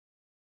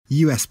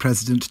US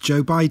President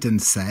Joe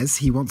Biden says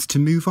he wants to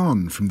move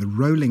on from the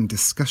rolling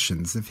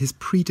discussions of his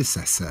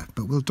predecessor.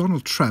 But will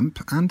Donald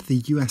Trump and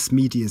the US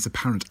media's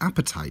apparent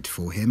appetite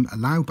for him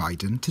allow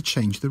Biden to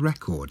change the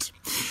record?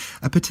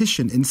 A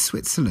petition in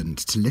Switzerland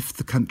to lift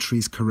the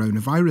country's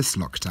coronavirus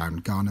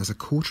lockdown garners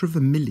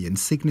 250,000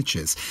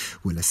 signatures.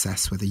 We'll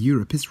assess whether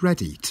Europe is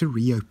ready to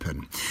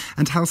reopen.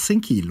 And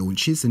Helsinki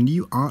launches a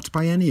new art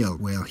biennial.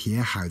 We'll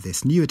hear how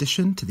this new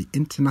addition to the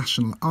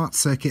international art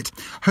circuit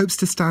hopes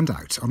to stand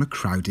out on a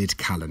crowded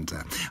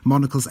calendar.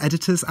 Monocle's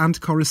editors and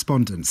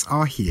correspondents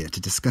are here to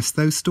discuss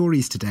those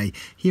stories today,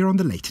 here on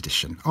the Late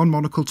Edition on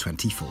Monocle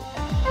 24.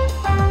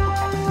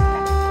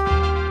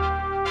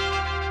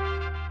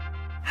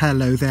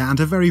 Hello there,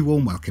 and a very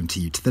warm welcome to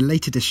you to the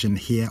Late Edition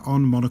here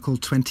on Monocle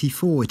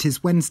 24. It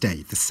is Wednesday,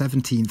 the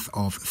 17th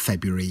of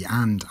February,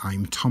 and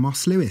I'm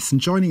Thomas Lewis.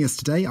 And joining us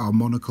today are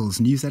Monocle's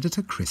news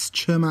editor, Chris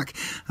Chermak,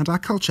 and our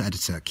culture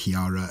editor,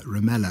 Chiara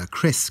Romella.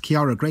 Chris,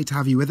 Chiara, great to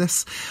have you with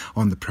us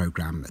on the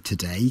programme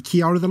today.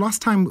 Chiara, the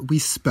last time we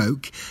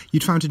spoke,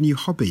 you'd found a new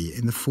hobby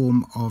in the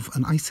form of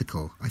an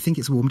icicle. I think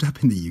it's warmed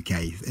up in the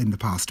UK in the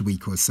past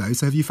week or so.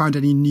 So have you found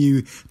any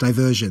new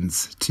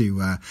diversions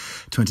to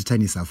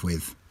entertain yourself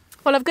with?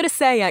 Well, I've got to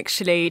say,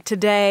 actually,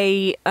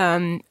 today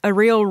a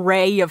real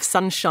ray of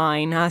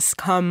sunshine has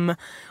come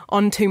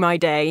onto my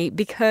day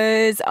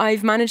because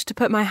I've managed to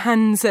put my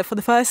hands for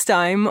the first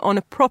time on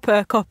a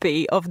proper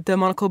copy of the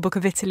Monocle Book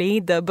of Italy,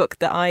 the book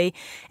that I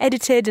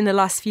edited in the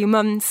last few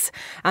months,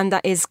 and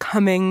that is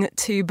coming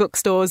to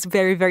bookstores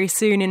very, very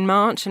soon in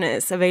March, and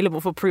it's available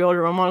for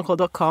pre-order on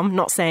monocle.com.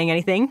 Not saying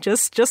anything,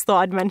 just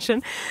thought I'd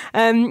mention.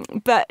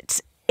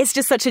 But it's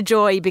just such a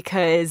joy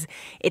because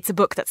it's a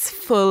book that's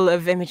full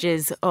of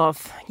images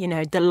of,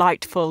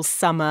 delightful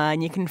summer,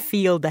 and you can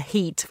feel the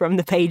heat from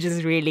the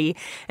pages, really.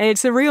 And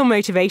it's a real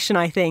motivation,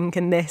 I think,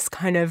 in this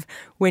kind of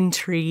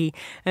wintry,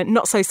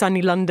 not so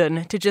sunny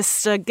London to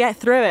just get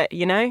through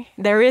it,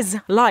 There is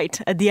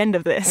light at the end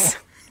of this.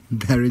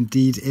 There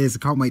indeed is. I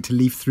can't wait to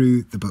leaf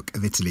through the Book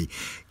of Italy,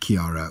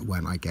 Chiara,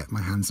 when I get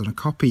my hands on a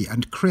copy.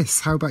 And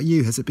Chris, how about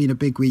you? Has it been a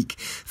big week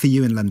for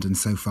you in London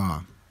so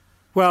far?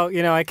 Well,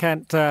 I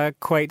can't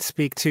quite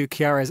speak to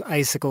Chiara's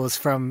icicles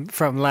from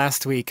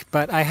last week,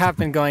 but I have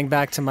been going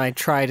back to my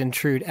tried and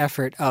true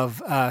effort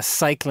of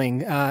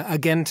cycling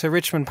again to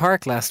Richmond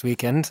Park last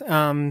weekend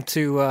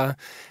to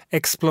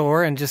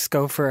explore and just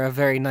go for a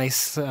very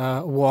nice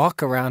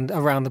walk around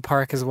the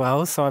park as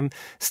well. So I'm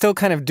still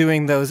kind of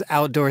doing those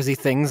outdoorsy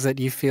things that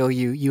you feel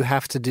you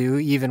have to do,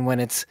 even when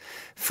it's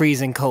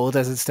freezing cold,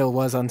 as it still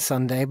was on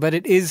Sunday. But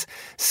it is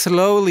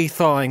slowly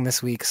thawing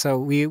this week, so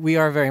we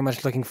are very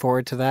much looking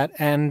forward to that,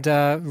 and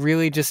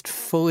really just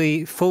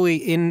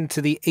fully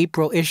into the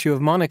April issue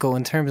of Monocle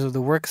in terms of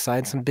the work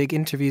side. Some big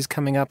interviews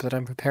coming up that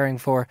I'm preparing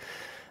for.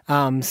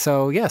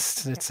 So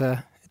yes, it's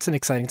an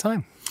exciting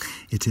time.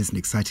 It is an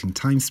exciting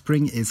time.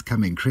 Spring is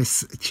coming.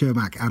 Chris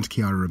Chermak and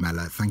Chiara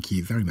Romella, thank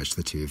you very much,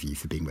 the two of you,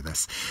 for being with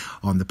us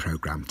on the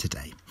programme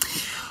today.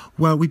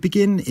 Well, we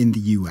begin in the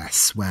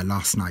US, where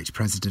last night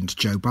President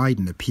Joe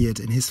Biden appeared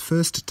in his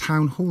first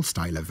town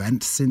hall-style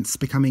event since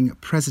becoming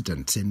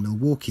president in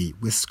Milwaukee,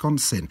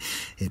 Wisconsin.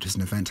 It was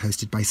an event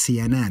hosted by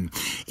CNN.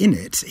 In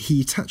it,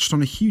 he touched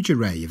on a huge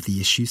array of the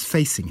issues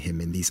facing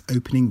him in these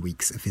opening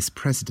weeks of his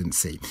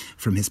presidency,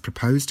 from his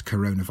proposed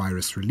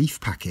coronavirus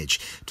relief package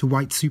to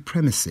white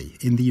supremacy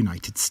in the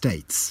United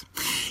States.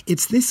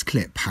 It's this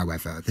clip,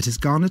 however, that has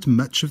garnered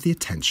much of the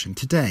attention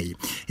today.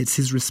 It's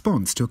his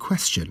response to a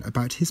question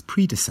about his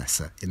predecessor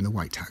in the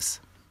White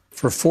House.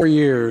 For 4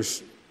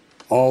 years,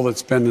 all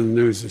that's been in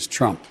the news is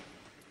Trump.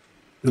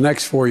 The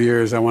next 4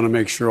 years, I want to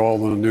make sure all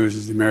the news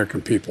is the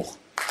American people.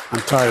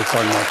 I'm tired of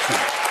talking about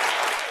Trump.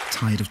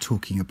 Tired of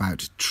talking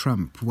about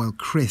Trump. Well,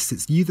 Chris,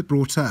 it's you that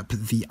brought up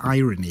the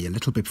irony a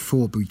little bit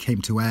before we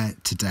came to air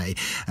today,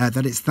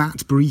 that it's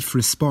that brief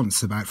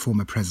response about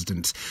former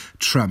President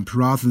Trump,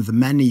 rather than the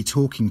many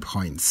talking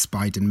points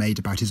Biden made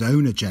about his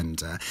own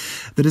agenda,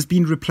 that has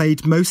been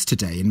replayed most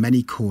today in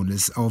many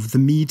corners of the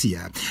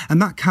media.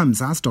 And that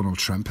comes as Donald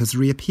Trump has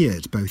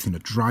reappeared, both in a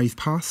drive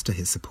past to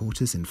his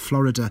supporters in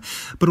Florida,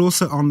 but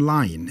also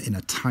online in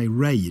a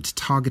tirade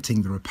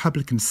targeting the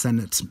Republican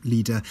Senate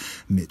leader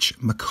Mitch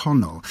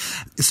McConnell.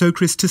 So,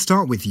 Chris, to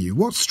start with you,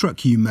 what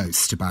struck you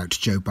most about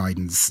Joe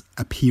Biden's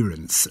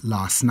appearance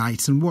last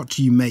night, and what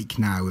do you make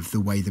now of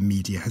the way the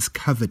media has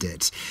covered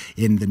it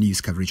in the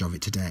news coverage of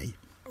it today?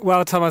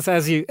 Well, Thomas,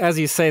 as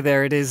you say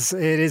there, it is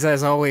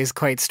as always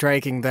quite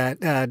striking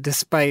that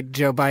despite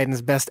Joe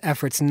Biden's best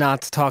efforts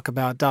not to talk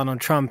about Donald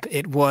Trump,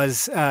 it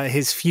was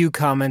his few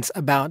comments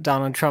about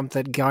Donald Trump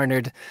that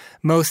garnered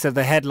most of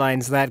the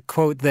headlines. That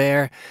quote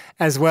there,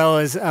 as well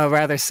as a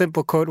rather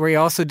simple quote where he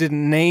also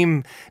didn't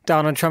name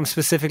Donald Trump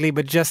specifically,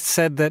 but just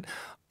said that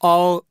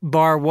all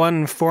bar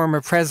one former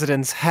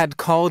presidents had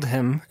called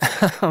him.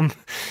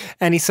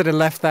 And he sort of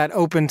left that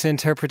open to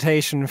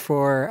interpretation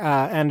for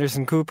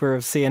Anderson Cooper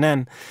of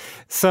CNN.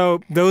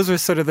 So those are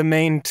sort of the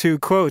main two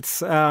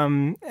quotes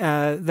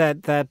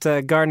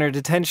that garnered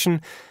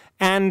attention.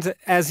 And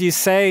as you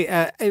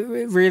say,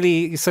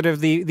 really sort of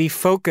the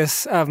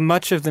focus of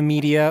much of the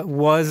media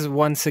was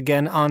once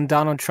again on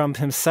Donald Trump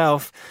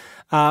himself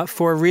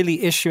for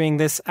really issuing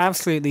this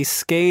absolutely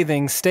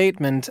scathing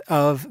statement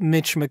of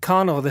Mitch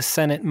McConnell, the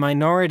Senate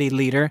Minority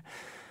Leader,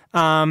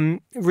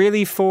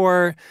 really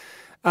for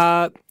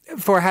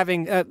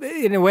having,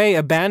 in a way,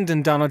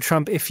 abandoned Donald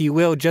Trump, if you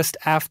will, just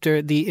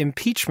after the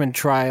impeachment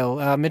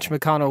trial. Mitch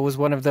McConnell was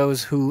one of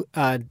those who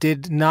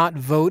did not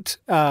vote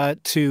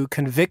to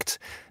convict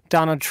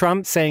Donald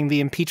Trump, saying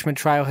the impeachment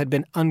trial had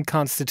been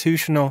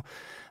unconstitutional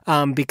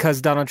because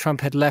Donald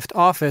Trump had left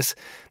office.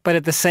 But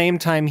at the same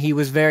time, he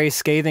was very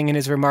scathing in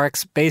his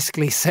remarks,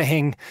 basically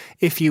saying,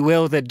 if you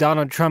will, that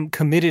Donald Trump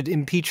committed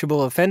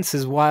impeachable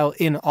offenses while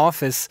in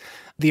office.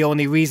 The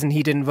only reason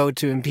he didn't vote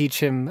to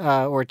impeach him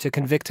or to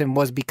convict him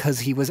was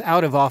because he was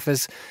out of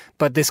office.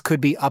 But this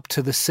could be up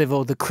to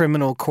the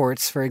criminal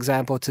courts, for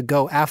example, to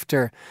go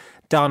after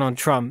Donald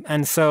Trump.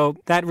 And so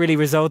that really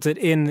resulted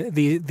in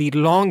the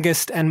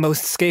longest and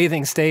most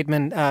scathing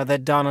statement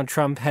that Donald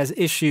Trump has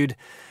issued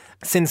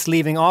since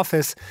leaving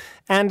office.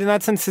 And in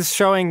that sense, is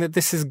showing that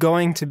this is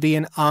going to be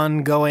an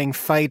ongoing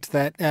fight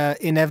that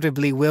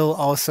inevitably will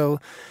also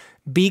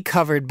be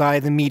covered by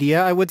the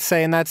media. I would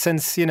say in that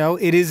sense,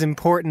 it is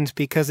important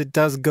because it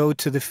does go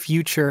to the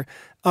future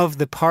of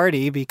the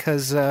party,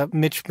 because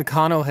Mitch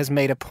McConnell has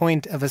made a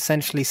point of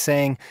essentially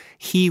saying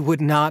he would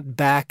not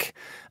back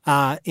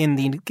in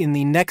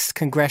the next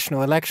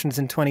congressional elections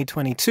in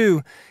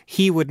 2022,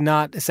 he would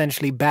not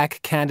essentially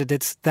back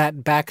candidates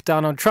that back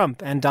Donald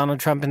Trump. And Donald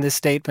Trump in this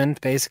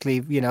statement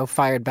basically,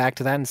 fired back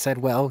to that and said,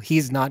 well,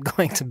 he's not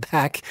going to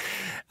back,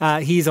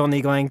 he's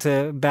only going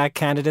to back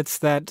candidates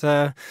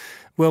that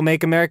will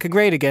make America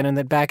great again and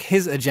that back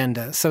his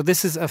agenda. So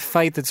this is a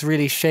fight that's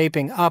really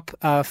shaping up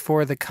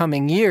for the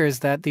coming years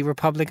that the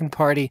Republican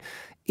Party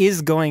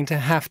is going to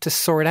have to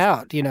sort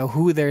out,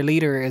 who their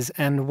leader is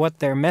and what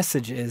their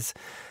message is.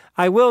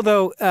 I will,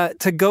 though,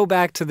 to go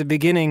back to the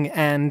beginning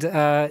and,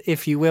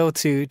 if you will,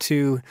 to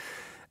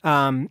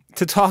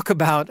talk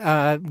about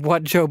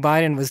what Joe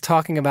Biden was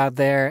talking about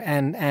there.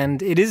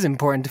 And it is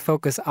important to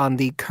focus on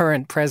the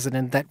current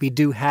president that we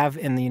do have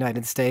in the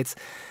United States.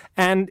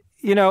 And,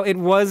 it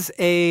was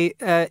a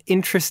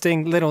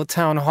interesting little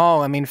town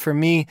hall. I mean, for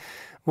me,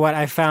 what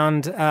I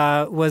found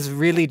was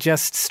really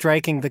just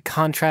striking the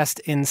contrast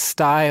in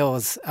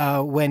styles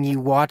when you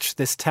watch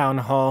this town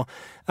hall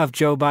of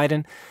Joe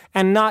Biden,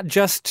 and not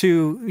just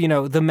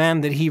to, the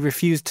man that he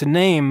refused to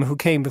name who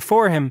came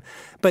before him,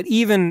 but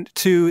even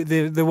to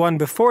the one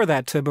before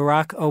that, to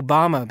Barack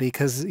Obama,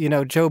 because,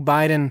 Joe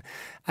Biden,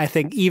 I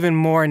think even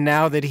more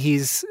now that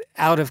he's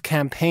out of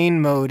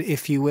campaign mode,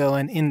 if you will,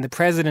 and in the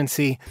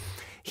presidency,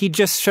 he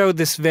just showed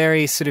this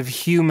very sort of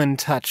human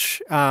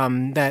touch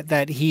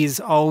that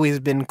he's always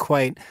been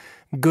quite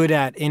good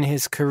at in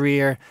his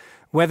career,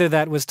 whether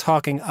that was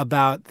talking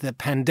about the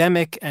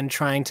pandemic and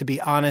trying to be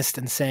honest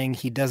and saying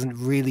he doesn't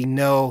really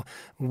know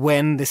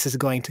when this is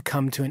going to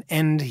come to an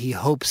end. He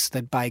hopes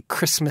that by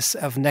Christmas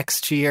of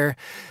next year,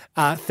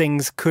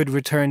 things could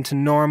return to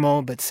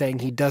normal, but saying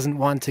he doesn't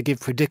want to give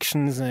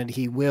predictions and that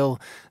he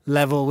will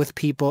level with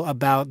people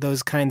about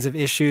those kinds of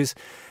issues.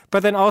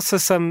 But then also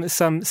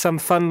some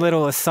fun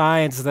little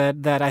asides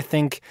that I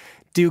think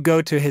do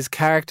go to his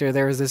character.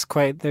 There was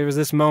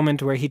this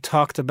moment where he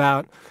talked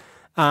about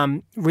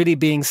really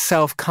being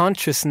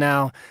self-conscious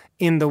now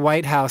in the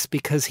White House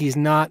because he's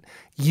not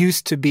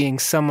used to being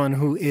someone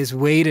who is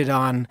waited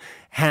on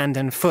hand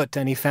and foot.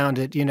 And he found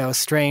it,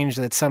 strange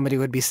that somebody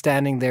would be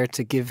standing there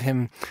to give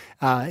him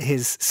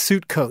his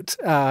suit coat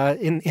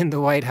in the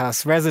White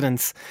House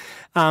residence.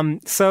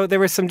 So there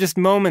were some just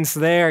moments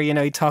there,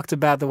 he talked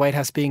about the White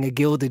House being a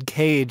gilded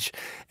cage.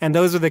 And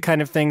those are the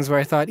kind of things where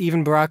I thought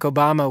even Barack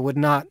Obama would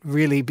not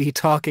really be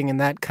talking in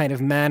that kind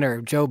of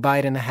manner. Joe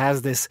Biden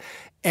has this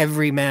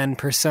everyman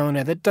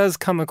persona that does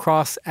come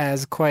across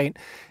as quite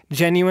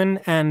genuine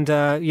and,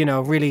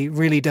 really,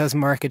 really does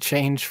mark a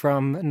change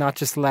from not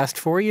just the last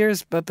 4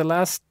 years, but the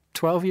last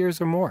 12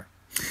 years or more.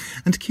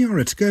 And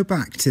Chiara, to go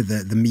back to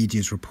the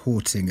media's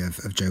reporting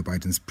of Joe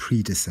Biden's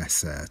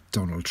predecessor,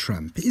 Donald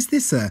Trump, is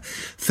this a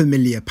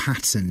familiar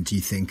pattern, do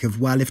you think, of,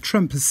 well, if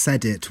Trump has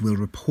said it, we'll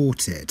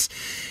report it,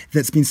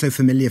 that's been so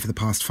familiar for the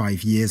past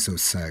 5 years or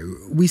so?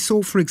 We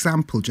saw, for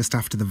example, just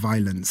after the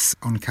violence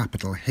on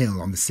Capitol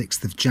Hill on the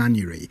 6th of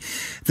January,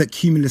 that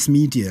Cumulus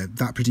Media,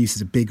 that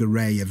produces a big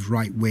array of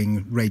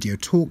right-wing radio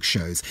talk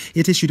shows,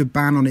 it issued a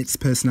ban on its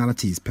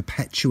personalities,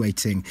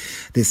 perpetuating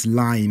this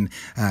line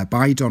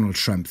by Donald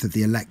Trump that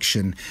the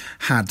election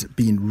had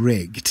been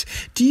rigged.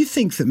 Do you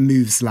think that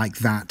moves like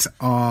that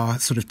are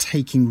sort of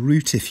taking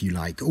root, if you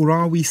like, or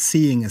are we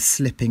seeing a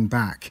slipping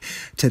back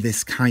to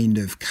this kind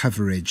of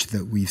coverage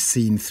that we've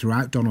seen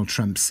throughout Donald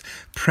Trump's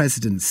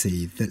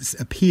presidency that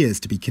appears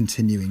to be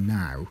continuing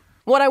now?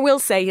 What I will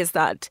say is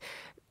that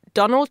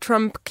Donald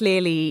Trump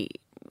clearly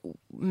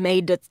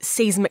made a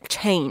seismic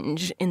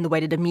change in the way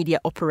that the media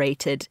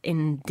operated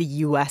in the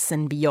US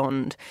and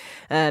beyond,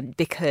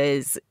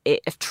 because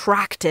it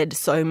attracted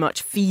so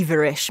much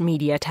feverish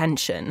media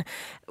attention,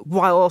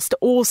 whilst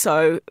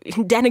also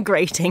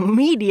denigrating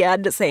media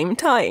at the same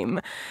time.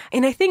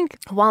 And I think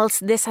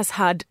whilst this has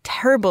had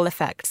terrible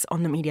effects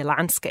on the media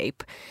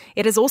landscape,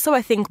 it has also,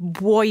 I think,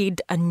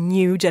 buoyed a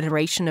new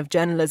generation of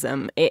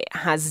journalism. It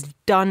has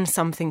done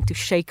something to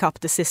shake up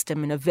the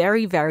system in a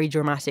very, very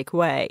dramatic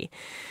way.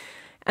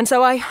 And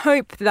so I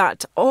hope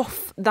that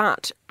off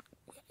that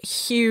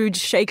huge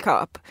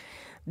shake-up,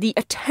 the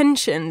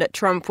attention that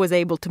Trump was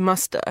able to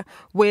muster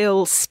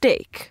will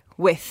stick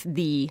with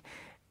the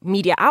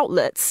media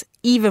outlets,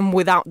 even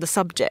without the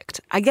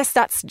subject. I guess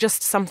that's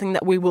just something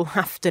that we will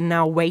have to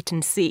now wait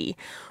and see.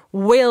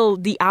 Will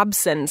the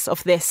absence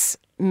of this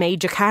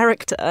major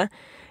character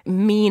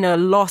mean a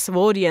loss of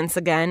audience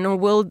again, or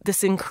will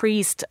this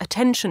increased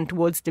attention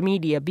towards the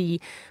media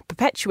be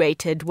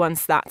perpetuated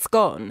once that's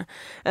gone?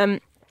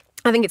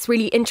 I think it's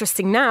really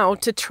interesting now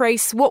to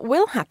trace what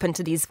will happen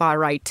to these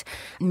far-right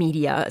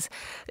media.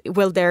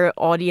 Will their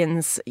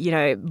audience,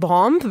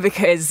 bomb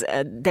because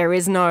there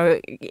is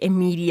no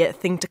immediate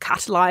thing to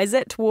catalyze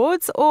it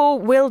towards? Or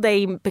will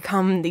they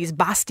become these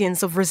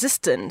bastions of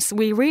resistance?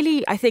 We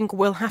really, I think,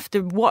 will have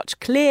to watch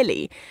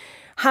clearly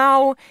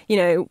how,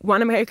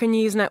 One American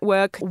News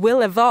Network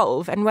will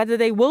evolve and whether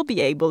they will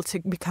be able to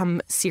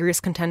become serious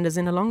contenders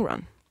in the long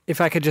run. If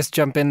I could just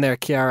jump in there,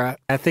 Chiara,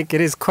 I think it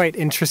is quite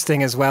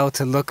interesting as well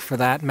to look, for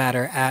that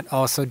matter, at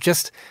also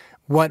just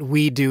what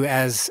we do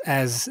as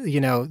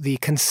the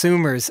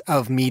consumers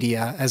of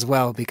media as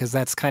well, because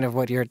that's kind of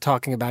what you're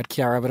talking about,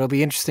 Chiara. But it'll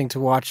be interesting to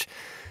watch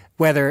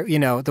whether,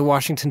 the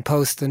Washington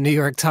Post, the New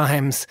York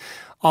Times,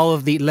 all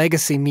of the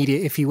legacy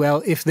media, if you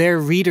will, if their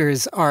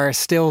readers are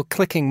still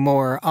clicking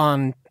more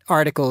on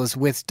articles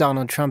with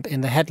Donald Trump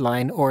in the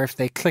headline, or if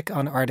they click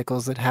on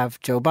articles that have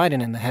Joe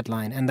Biden in the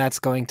headline. And that's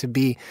going to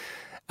be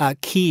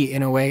key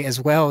in a way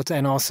as well,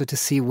 and also to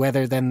see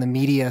whether then the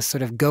media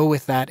sort of go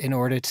with that in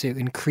order to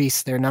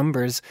increase their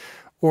numbers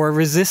or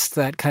resist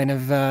that kind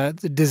of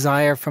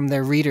desire from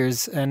their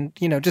readers. And,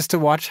 just to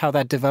watch how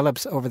that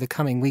develops over the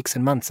coming weeks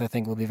and months, I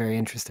think will be very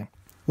interesting.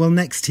 Well,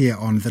 next here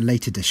on The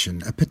Late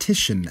Edition, a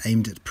petition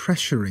aimed at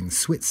pressuring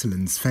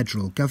Switzerland's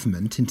federal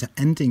government into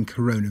ending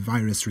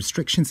coronavirus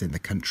restrictions in the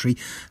country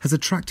has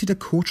attracted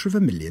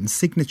 250,000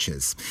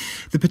 signatures.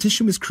 The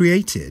petition was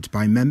created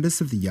by members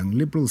of the Young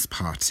Liberals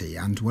Party,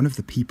 and one of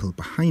the people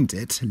behind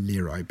it,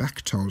 Leroy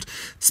Bechtold,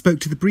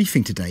 spoke to the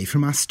briefing today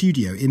from our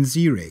studio in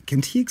Zurich,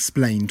 and he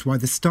explained why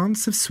the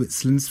stance of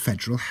Switzerland's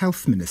Federal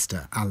Health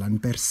Minister, Alain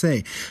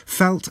Berset,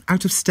 felt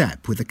out of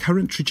step with the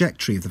current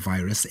trajectory of the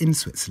virus in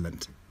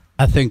Switzerland.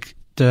 I think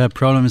the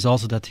problem is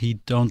also that he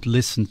don't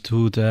listen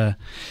to the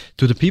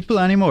people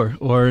anymore,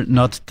 or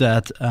not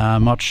that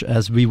much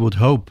as we would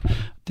hope.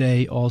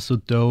 They also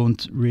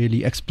don't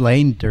really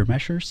explain their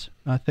measures,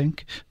 I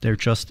think. They're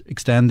just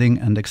extending,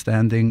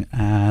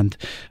 and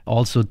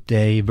also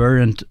they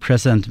weren't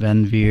present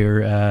when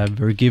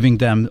we're giving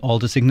them all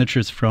the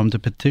signatures from the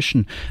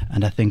petition,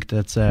 and I think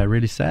that's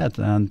really sad.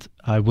 And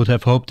I would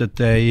have hoped that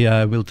they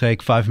will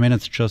take 5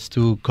 minutes just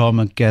to come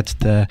and get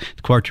the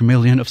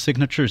 250,000 of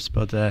signatures,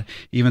 but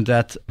even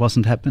that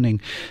wasn't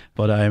happening.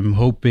 But I'm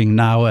hoping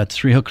now at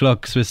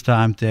 3:00 Swiss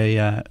time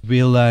they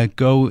will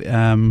go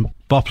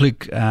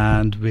public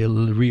and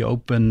will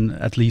reopen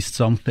at least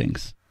some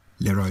things.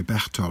 Leroy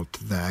Bechtold,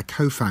 their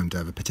co-founder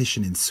of a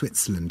petition in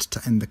Switzerland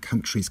to end the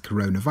country's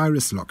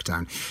coronavirus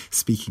lockdown,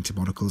 speaking to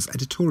Monocle's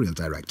editorial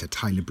director,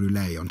 Tyler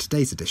Brûlé, on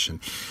today's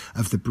edition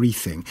of The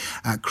Briefing.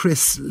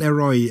 Chris,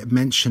 Leroy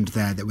mentioned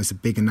there was a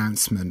big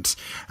announcement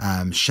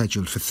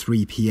scheduled for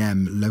 3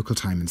 p.m. local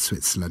time in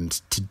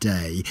Switzerland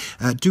today.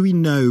 Do we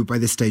know by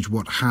this stage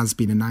what has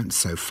been announced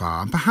so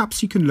far? And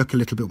perhaps you can look a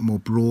little bit more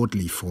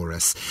broadly for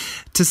us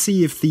to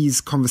see if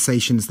these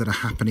conversations that are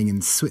happening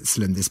in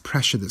Switzerland, this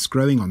pressure that's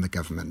growing on the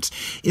government,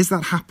 is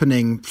that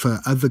happening for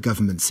other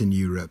governments in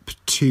Europe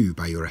too,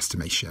 by your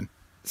estimation?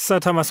 So,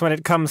 Thomas, when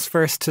it comes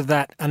first to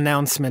that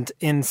announcement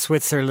in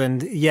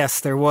Switzerland,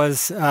 yes, there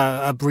was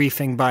a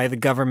briefing by the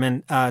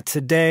government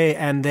today,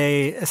 and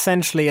they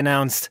essentially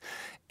announced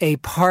a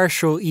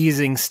partial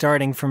easing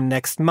starting from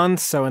next month.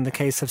 So in the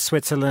case of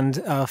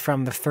Switzerland,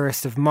 from the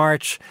 1st of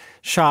March,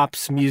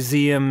 shops,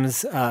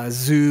 museums,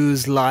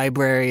 zoos,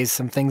 libraries,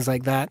 some things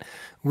like that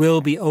will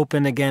be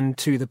open again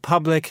to the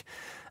public.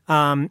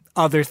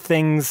 Other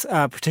things,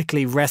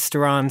 particularly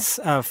restaurants,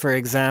 for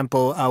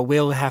example,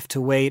 will have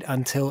to wait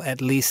until at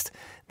least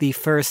the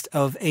 1st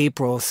of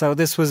April. So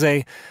this was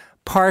a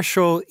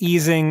partial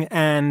easing.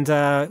 And,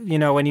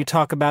 when you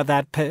talk about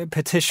that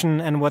petition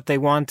and what they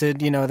wanted,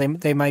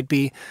 they might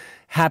be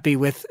happy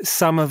with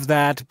some of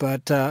that.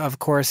 But, of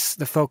course,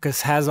 the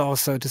focus has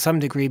also to some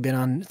degree been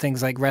on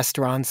things like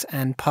restaurants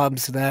and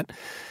pubs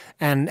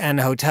and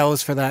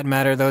hotels, for that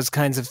matter, those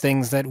kinds of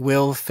things that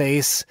will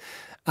face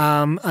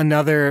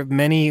another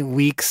many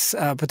weeks,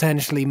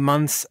 potentially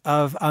months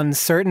of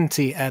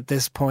uncertainty at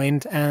this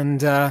point.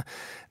 And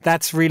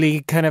that's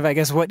really kind of, I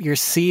guess, what you're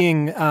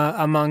seeing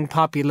among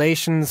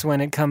populations when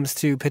it comes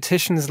to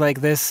petitions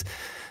like this.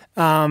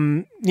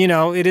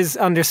 It is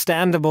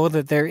understandable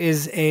that there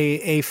is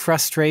a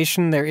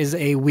frustration, there is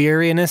a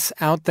weariness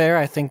out there.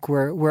 I think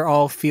we're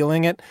all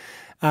feeling it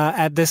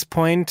at this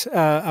point.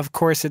 Of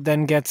course, it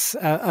then gets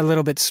a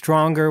little bit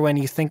stronger when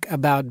you think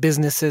about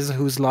businesses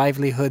whose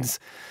livelihoods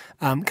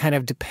kind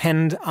of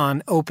depend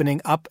on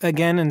opening up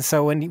again. And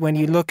so when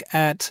you look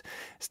at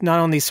not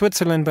only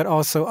Switzerland, but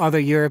also other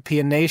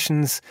European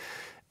nations,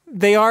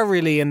 they are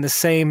really in the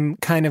same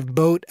kind of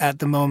boat at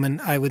the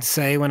moment, I would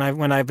say, when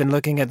I've been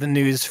looking at the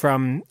news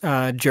from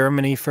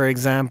Germany, for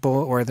example,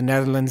 or the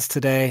Netherlands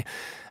today.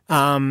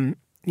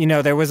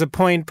 There was a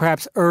point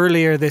perhaps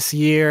earlier this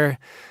year,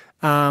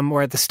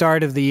 or at the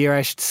start of the year,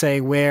 I should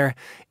say, where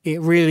it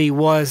really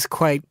was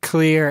quite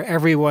clear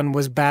everyone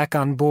was back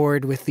on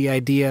board with the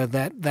idea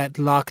that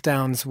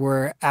lockdowns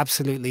were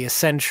absolutely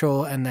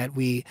essential and that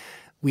we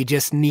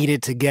just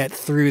needed to get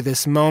through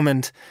this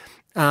moment.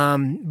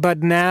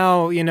 But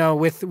now,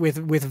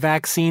 with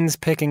vaccines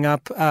picking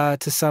up,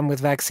 with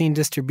vaccine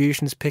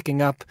distributions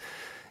picking up,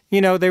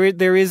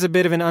 there is a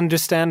bit of an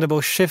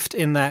understandable shift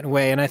in that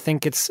way. And I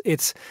think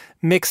it's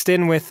mixed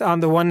in with, on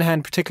the one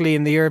hand, particularly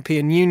in the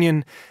European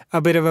Union, a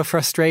bit of a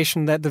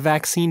frustration that the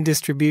vaccine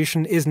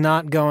distribution is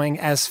not going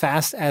as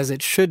fast as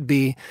it should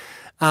be,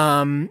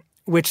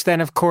 which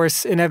then, of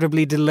course,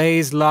 inevitably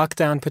delays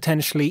lockdown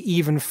potentially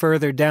even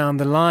further down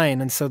the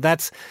line. And so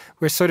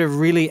we're sort of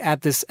really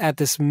at this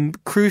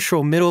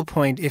crucial middle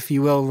point, if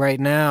you will, right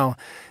now,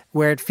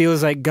 where it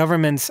feels like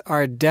governments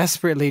are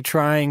desperately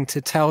trying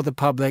to tell the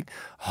public,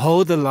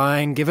 hold the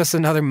line, give us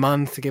another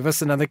month, give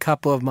us another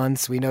couple of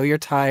months. We know you're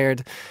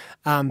tired,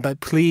 but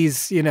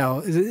please,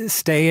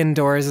 stay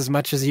indoors as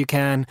much as you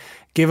can.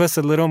 Give us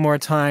a little more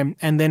time,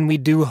 and then we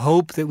do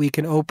hope that we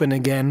can open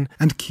again.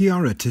 And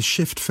Chiara, to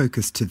shift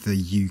focus to the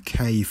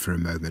UK for a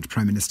moment,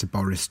 Prime Minister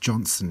Boris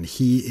Johnson,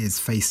 he is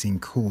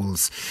facing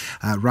calls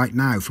right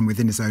now from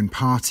within his own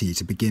party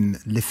to begin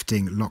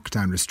lifting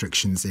lockdown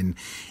restrictions in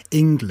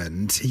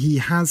England. He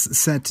has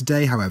said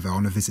today, however,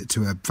 on a visit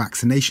to a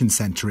vaccination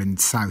centre in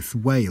South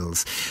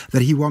Wales,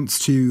 that he wants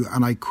to,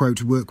 and I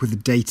quote, work with the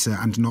data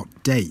and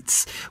not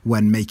dates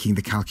when making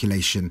the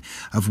calculation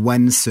of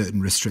when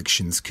certain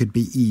restrictions could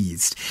be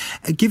eased.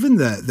 Given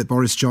that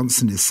Boris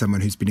Johnson is someone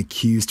who's been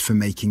accused for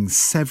making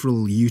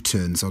several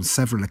U-turns on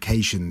several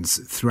occasions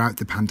throughout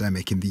the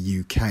pandemic in the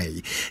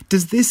UK,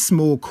 does this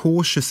more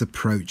cautious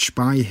approach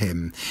by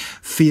him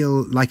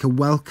feel like a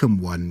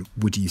welcome one,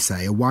 would you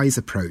say, a wise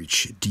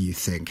approach, do you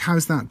think?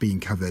 How's that being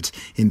covered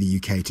in the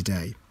UK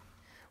today?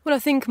 Well, I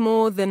think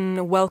more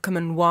than welcome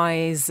and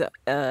wise,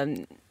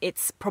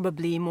 it's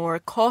probably more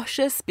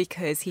cautious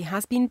because he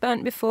has been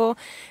burnt before.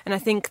 And I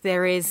think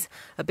there is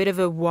a bit of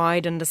a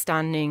wide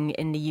understanding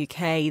in the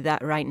UK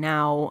that right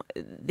now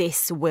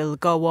this will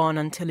go on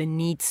until it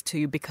needs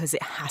to, because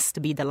it has to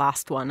be the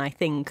last one. I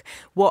think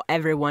what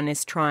everyone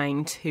is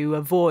trying to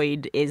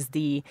avoid is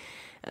the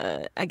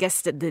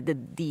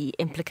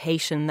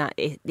implication that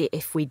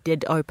if we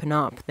did open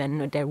up,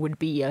 then there would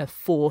be a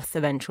fourth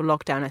eventual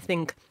lockdown. I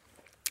think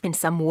in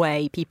some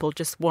way, people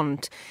just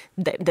want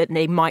that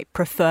they might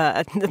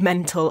prefer the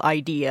mental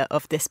idea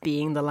of this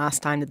being the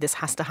last time that this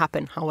has to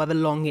happen, however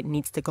long it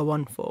needs to go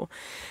on for.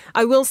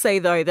 I will say,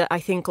 though, that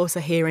I think also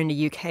here in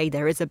the UK,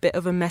 there is a bit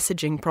of a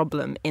messaging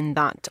problem in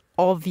that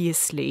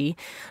obviously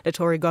the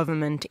Tory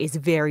government is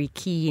very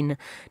keen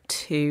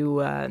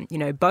to,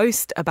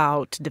 boast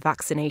about the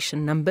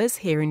vaccination numbers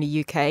here in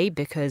the UK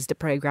because the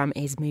programme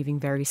is moving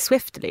very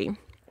swiftly.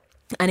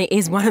 And it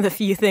is one of the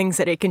few things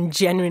that it can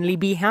genuinely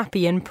be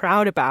happy and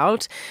proud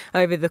about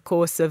over the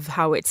course of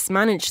how it's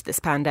managed this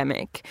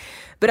pandemic.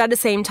 But at the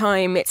same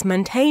time, it's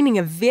maintaining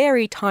a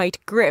very tight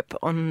grip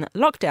on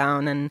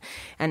lockdown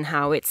and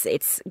how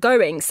it's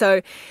going.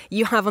 So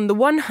you have, on the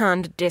one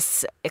hand,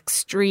 this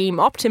extreme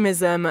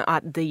optimism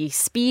at the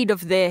speed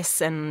of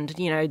this and,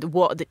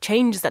 what the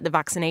changes that the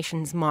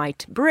vaccinations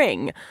might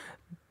bring,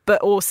 but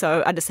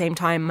also at the same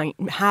time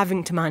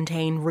having to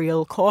maintain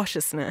real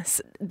cautiousness.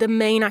 The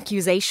main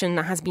accusation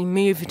that has been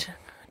moved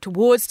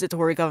towards the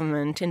Tory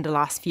government in the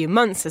last few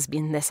months has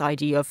been this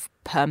idea of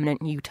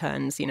permanent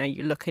U-turns.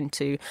 You look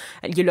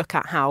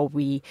at how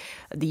the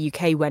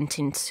UK went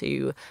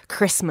into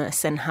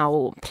Christmas and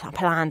how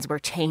plans were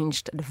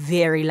changed at the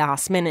very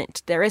last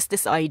minute. There is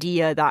this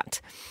idea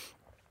that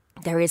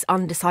there is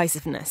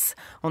undecisiveness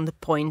on the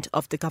point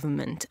of the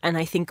government. And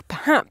I think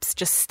perhaps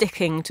just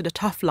sticking to the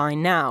tough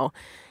line now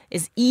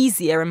is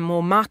easier and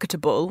more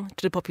marketable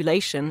to the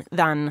population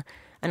than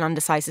an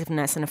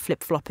undecisiveness and a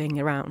flip-flopping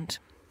around.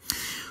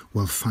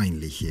 Well,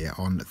 finally here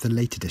on the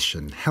late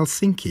edition,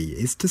 Helsinki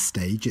is to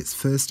stage its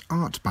first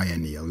art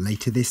biennial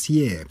later this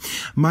year.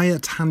 Maija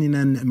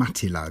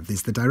Taaninen-Mattila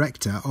is the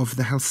director of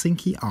the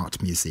Helsinki Art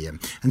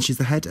Museum, and she's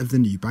the head of the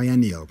new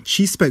biennial.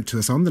 She spoke to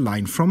us on the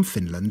line from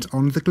Finland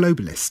on The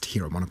Globalist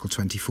here on Monocle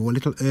 24 a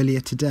little earlier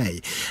today,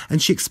 and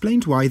she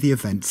explained why the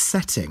event's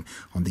setting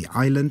on the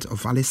island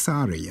of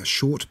Vallisaari, a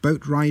short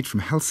boat ride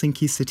from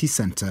Helsinki city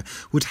centre,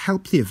 would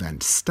help the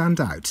event stand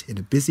out in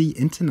a busy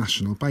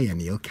international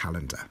biennial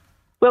calendar.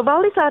 Well,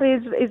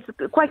 Vallisaari is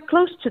quite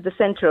close to the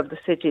centre of the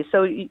city,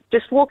 so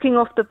just walking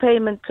off the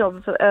pavement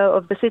of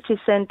the city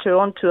centre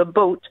onto a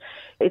boat,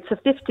 it's a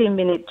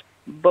 15-minute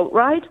boat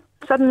ride.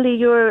 Suddenly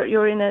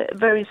you're in a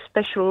very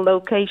special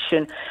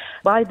location,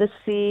 by the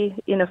sea,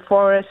 in a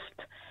forest,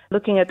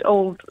 looking at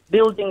old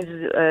buildings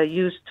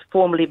used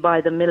formerly by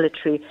the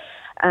military,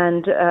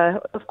 and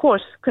of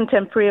course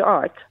contemporary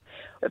art.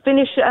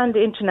 Finnish and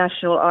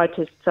international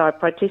artists are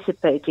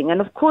participating. And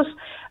of course,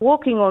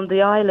 walking on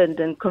the island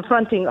and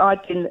confronting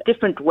art in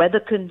different weather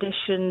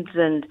conditions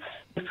and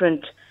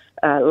different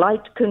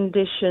light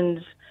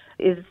conditions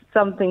is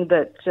something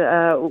that,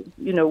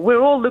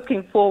 we're all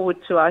looking forward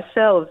to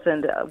ourselves,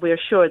 and we're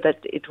sure that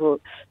it will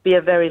be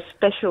a very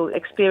special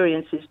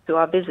experience to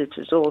our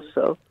visitors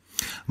also.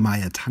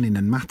 Maija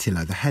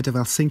Taaninen-Mattila, the head of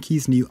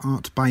Helsinki's new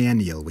art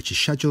biennial, which is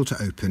scheduled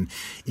to open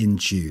in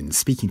June,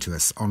 speaking to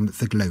us on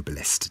The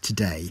Globalist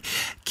today.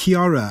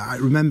 Chiara, I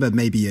remember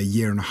maybe a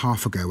year and a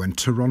half ago when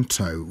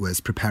Toronto was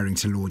preparing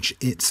to launch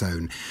its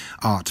own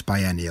art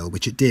biennial,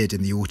 which it did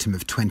in the autumn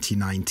of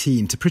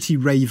 2019, to pretty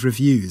rave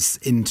reviews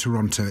in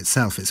Toronto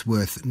itself, it's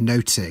worth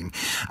noting.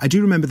 I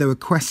do remember there were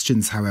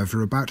questions,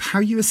 however, about how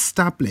you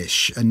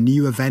establish a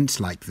new event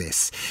like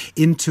this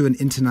into an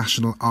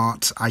international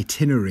art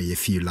itinerary,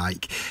 if you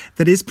like,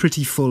 that is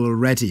pretty full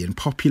already and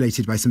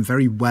populated by some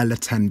very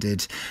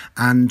well-attended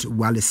and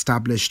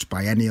well-established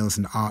biennials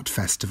and art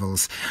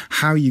festivals,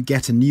 how you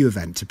get a new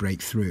event to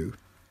break through.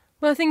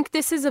 Well, I think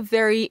this is a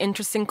very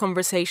interesting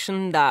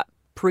conversation that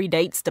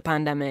predates the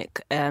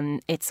pandemic.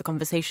 It's a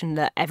conversation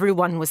that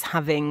everyone was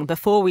having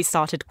before we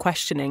started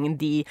questioning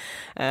the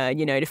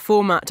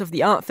format of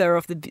the art fair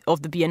of the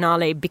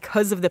Biennale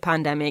because of the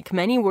pandemic.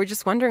 Many were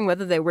just wondering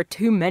whether there were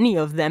too many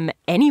of them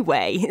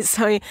anyway.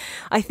 So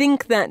I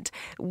think that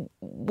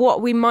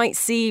what we might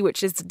see,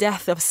 which is the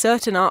death of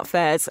certain art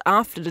fairs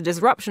after the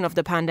disruption of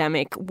the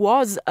pandemic,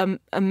 was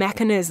a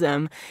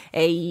mechanism,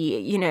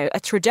 a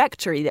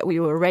trajectory that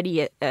we were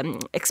already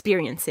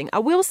experiencing. I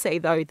will say,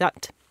 though,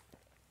 that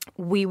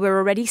we were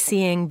already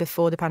seeing,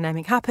 before the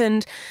pandemic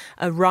happened,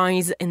 a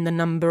rise in the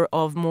number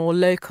of more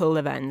local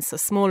events, so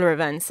smaller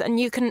events. And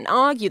you can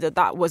argue that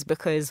that was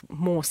because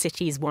more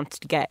cities wanted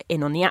to get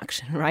in on the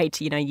action, right?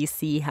 You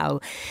see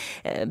how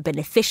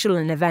beneficial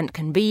an event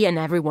can be, and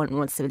everyone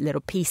wants a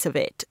little piece of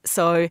it.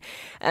 So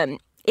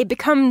it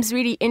becomes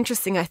really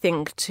interesting, I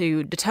think,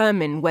 to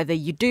determine whether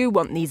you do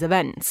want these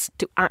events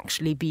to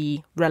actually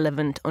be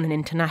relevant on an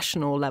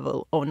international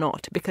level or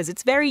not, because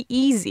it's very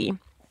easy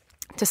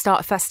to start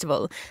a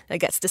festival that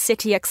gets the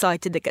city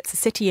excited, that gets the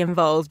city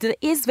involved, that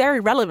is very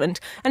relevant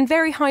and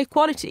very high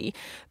quality.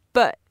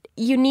 But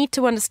you need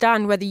to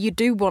understand whether you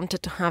do want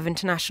it to have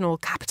international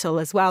capital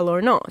as well or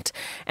not.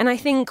 And I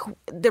think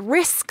the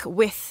risk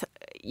with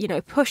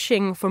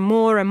pushing for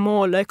more and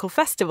more local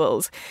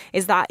festivals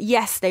is that,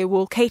 yes, they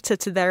will cater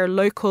to their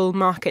local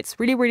markets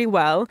really, really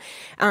well,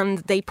 and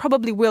they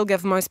probably will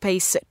give more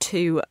space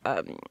to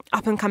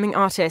up-and-coming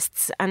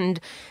artists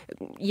and,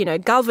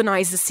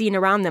 galvanize the scene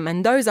around them.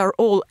 And those are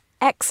all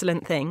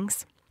excellent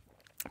things.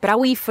 But are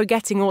we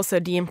forgetting also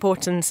the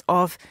importance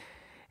of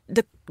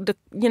the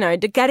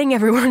getting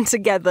everyone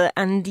together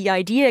and the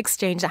idea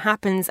exchange that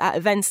happens at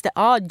events that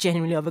are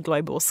genuinely of a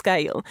global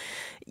scale?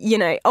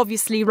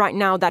 Obviously right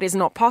now that is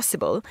not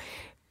possible,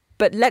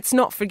 but let's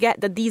not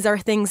forget that these are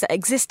things that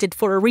existed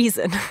for a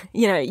reason.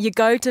 You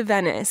go to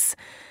Venice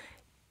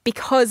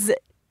because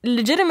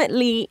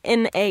legitimately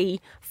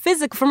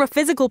from a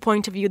physical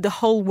point of view, the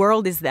whole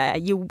world is there.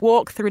 You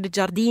walk through the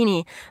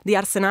Giardini, the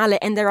Arsenale,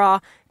 and there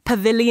are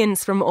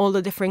pavilions from all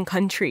the different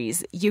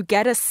countries. You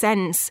get a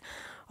sense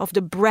of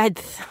the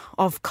breadth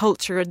of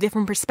culture, a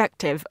different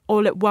perspective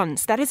all at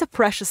once. That is a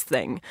precious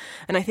thing.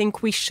 And I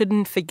think we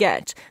shouldn't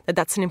forget that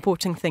that's an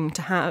important thing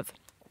to have.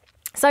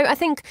 So I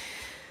think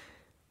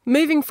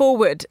moving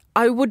forward,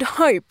 I would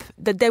hope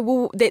that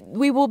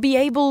we will be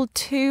able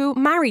to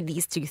marry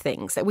these two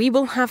things, that we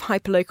will have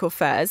hyperlocal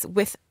fairs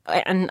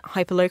and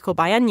hyperlocal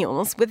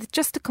biennials with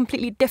just a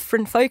completely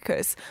different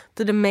focus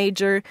to the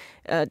major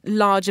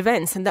large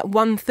events, and that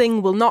one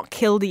thing will not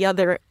kill the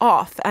other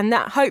off, and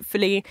that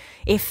hopefully,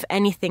 if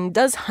anything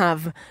does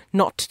have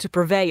not to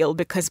prevail,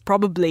 because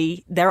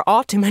probably there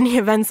are too many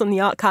events on the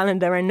art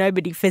calendar and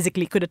nobody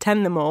physically could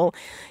attend them all,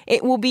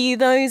 it will be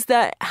those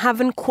that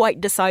haven't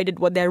quite decided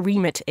what their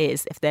remit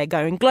is, if they're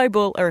going global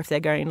or if they're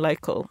going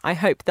local. I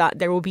hope that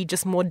there will be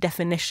just more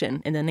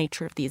definition in the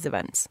nature of these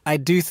events. I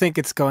do think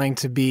it's going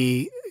to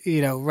be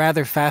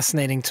rather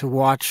fascinating to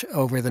watch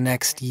over the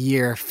next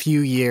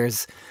few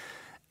years,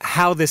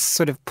 how this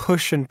sort of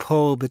push and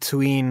pull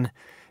between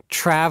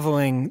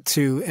traveling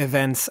to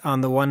events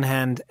on the one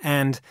hand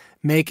and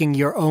making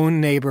your own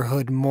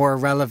neighborhood more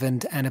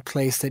relevant and a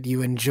place that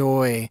you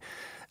enjoy.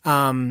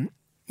 Where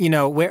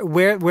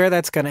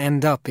that's going to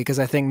end up, because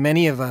I think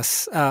many of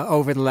us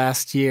over the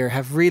last year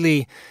have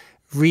really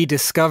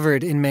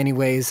rediscovered in many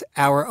ways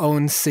our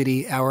own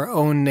city, our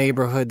own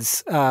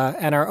neighborhoods,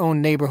 and our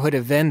own neighborhood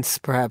events,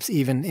 perhaps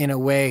even in a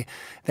way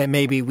that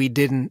maybe we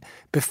didn't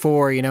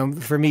before.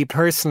 For me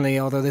personally,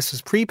 although this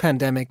was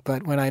pre-pandemic,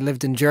 but when I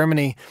lived in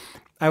Germany,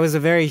 I was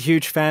a very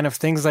huge fan of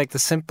things like the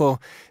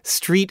simple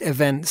street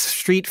events,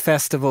 street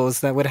festivals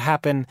that would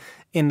happen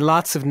in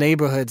lots of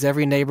neighborhoods.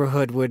 Every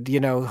neighborhood would,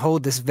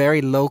 hold this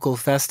very local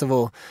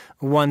festival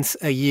once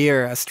a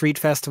year, a street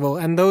festival.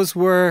 And those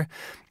were,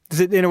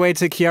 in a way,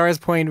 to Chiara's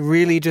point,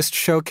 really just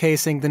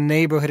showcasing the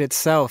neighborhood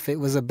itself.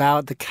 It was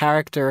about the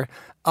character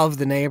of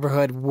the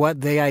neighborhood, what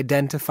they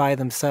identify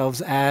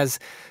themselves as.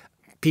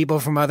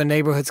 People from other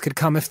neighborhoods could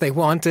come if they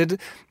wanted,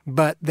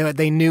 but what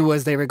they knew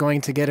was they were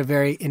going to get a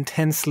very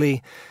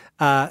intensely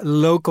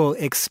local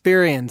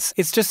experience.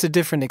 It's just a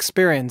different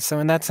experience. So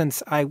in that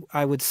sense,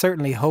 I would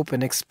certainly hope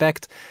and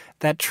expect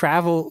that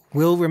travel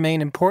will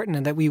remain important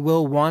and that we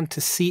will want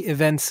to see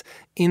events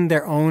in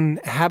their own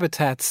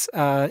habitats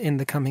in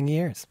the coming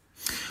years.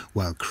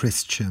 Well,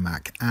 Chris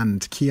Cermak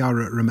and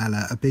Chiara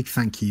Ramella, a big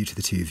thank you to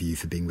the two of you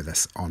for being with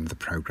us on the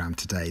programme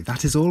today.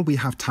 That is all we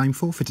have time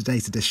for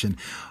today's edition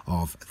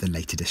of The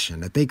Late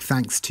Edition. A big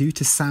thanks to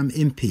Sam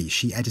Impey.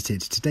 She edited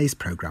today's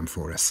programme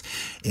for us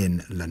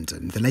in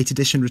London. The Late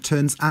Edition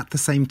returns at the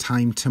same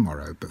time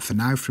tomorrow. But for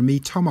now, from me,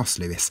 Tom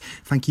Oss-Lewis,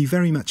 thank you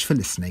very much for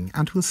listening,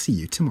 and we'll see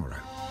you tomorrow.